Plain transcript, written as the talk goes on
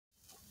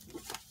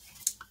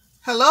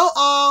Hello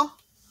all!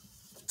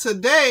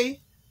 Today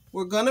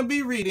we're going to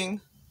be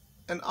reading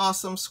an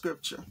awesome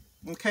scripture,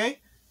 okay?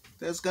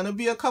 There's going to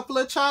be a couple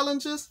of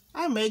challenges.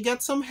 I may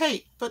get some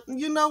hate, but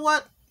you know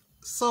what?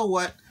 So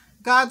what?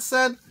 God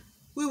said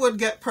we would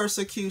get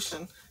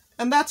persecution,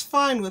 and that's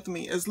fine with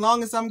me as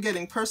long as I'm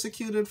getting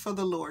persecuted for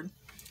the Lord.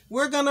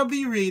 We're going to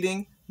be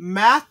reading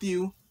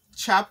Matthew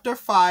chapter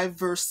 5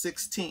 verse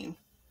 16.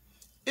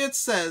 It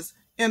says,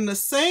 "In the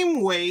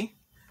same way,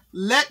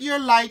 let your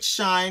light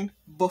shine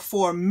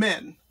before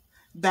men,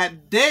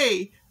 that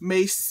they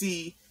may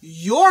see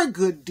your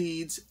good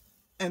deeds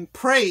and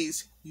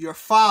praise your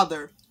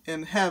Father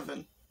in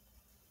heaven."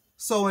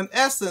 So in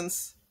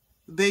essence,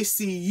 they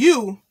see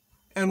you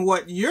and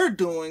what you're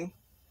doing,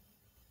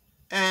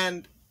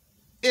 and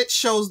it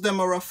shows them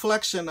a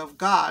reflection of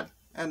God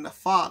and the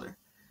Father.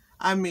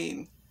 I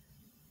mean,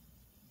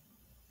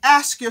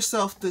 ask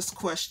yourself this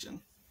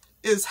question.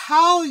 Is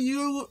how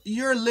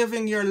you're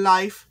living your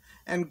life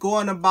and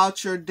going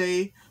about your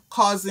day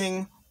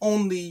causing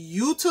only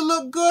you to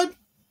look good,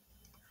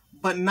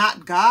 but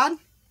not God?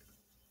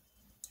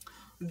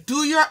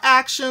 Do your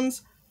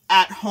actions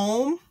at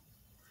home,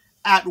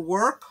 at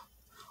work,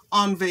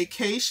 on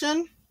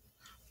vacation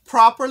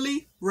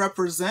properly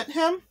represent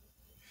Him?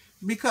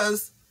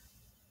 Because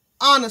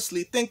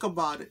honestly, think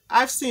about it.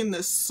 I've seen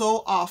this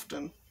so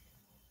often.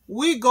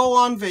 We go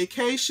on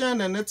vacation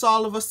and it's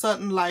all of a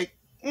sudden like,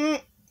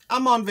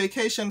 I'm on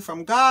vacation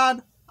from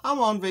God. I'm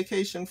on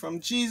vacation from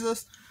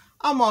Jesus.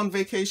 I'm on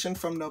vacation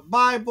from the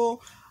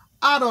Bible.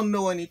 I don't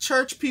know any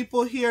church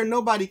people here.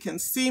 Nobody can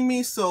see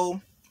me,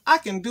 so I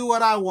can do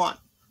what I want.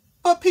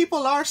 But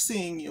people are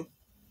seeing you.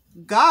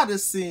 God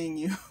is seeing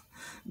you.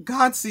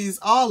 God sees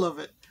all of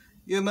it,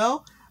 you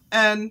know?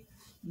 And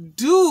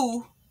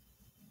do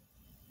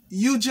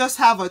you just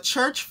have a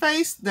church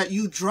face that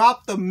you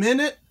drop the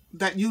minute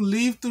that you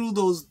leave through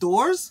those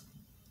doors,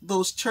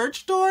 those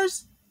church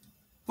doors?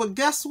 But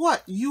guess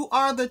what? You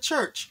are the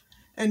church,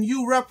 and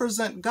you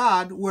represent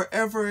God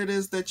wherever it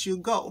is that you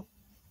go.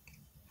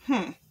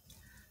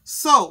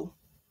 So,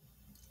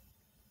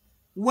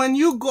 when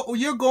you're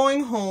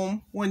going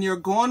home, when you're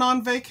going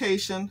on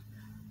vacation,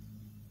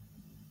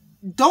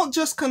 don't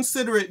just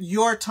consider it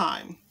your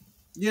time,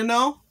 you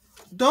know?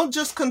 Don't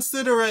just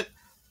consider it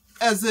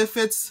as if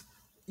it's,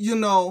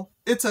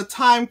 it's a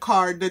time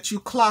card that you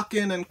clock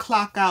in and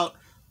clock out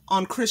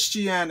on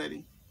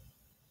Christianity.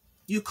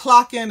 You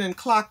clock in and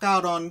clock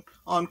out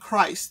on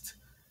Christ.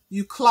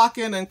 You clock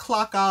in and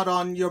clock out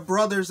on your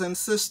brothers and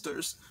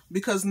sisters,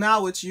 because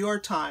now it's your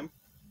time.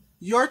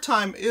 Your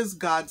time is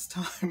God's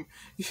time.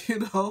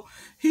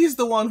 He's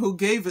the one who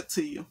gave it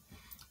to you.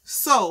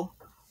 So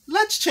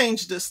let's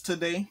change this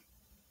today.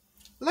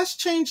 Let's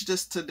change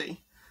this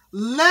today.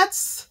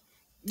 Let's,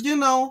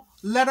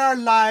 let our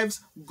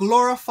lives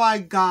glorify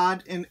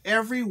God in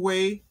every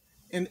way,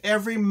 in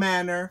every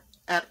manner,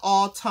 at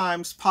all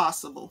times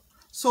possible,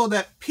 so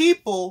that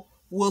people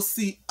will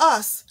see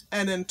us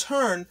and in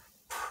turn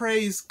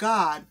praise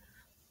God.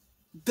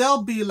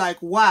 They'll be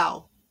like,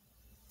 wow,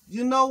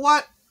 you know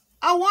what?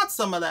 I want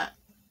some of that.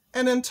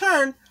 And in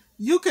turn,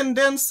 you can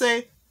then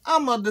say,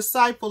 I'm a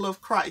disciple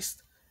of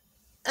Christ.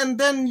 And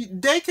then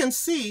they can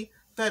see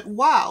that,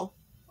 wow,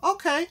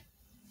 okay,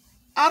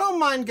 I don't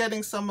mind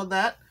getting some of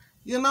that,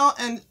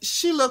 and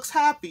she looks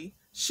happy.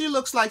 She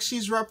looks like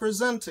she's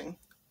representing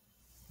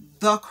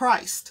the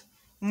Christ.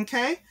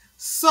 Okay?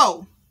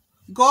 So,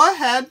 go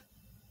ahead,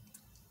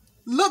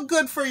 look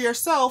good for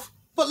yourself,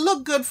 but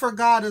look good for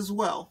God as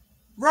well.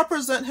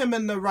 Represent Him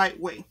in the right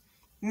way.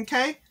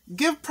 Okay?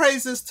 Give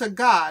praises to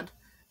God.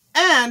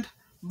 And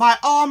by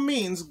all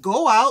means,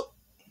 go out,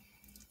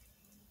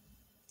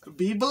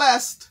 be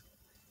blessed,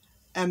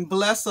 and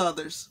bless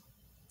others.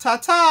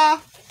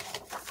 Ta-ta!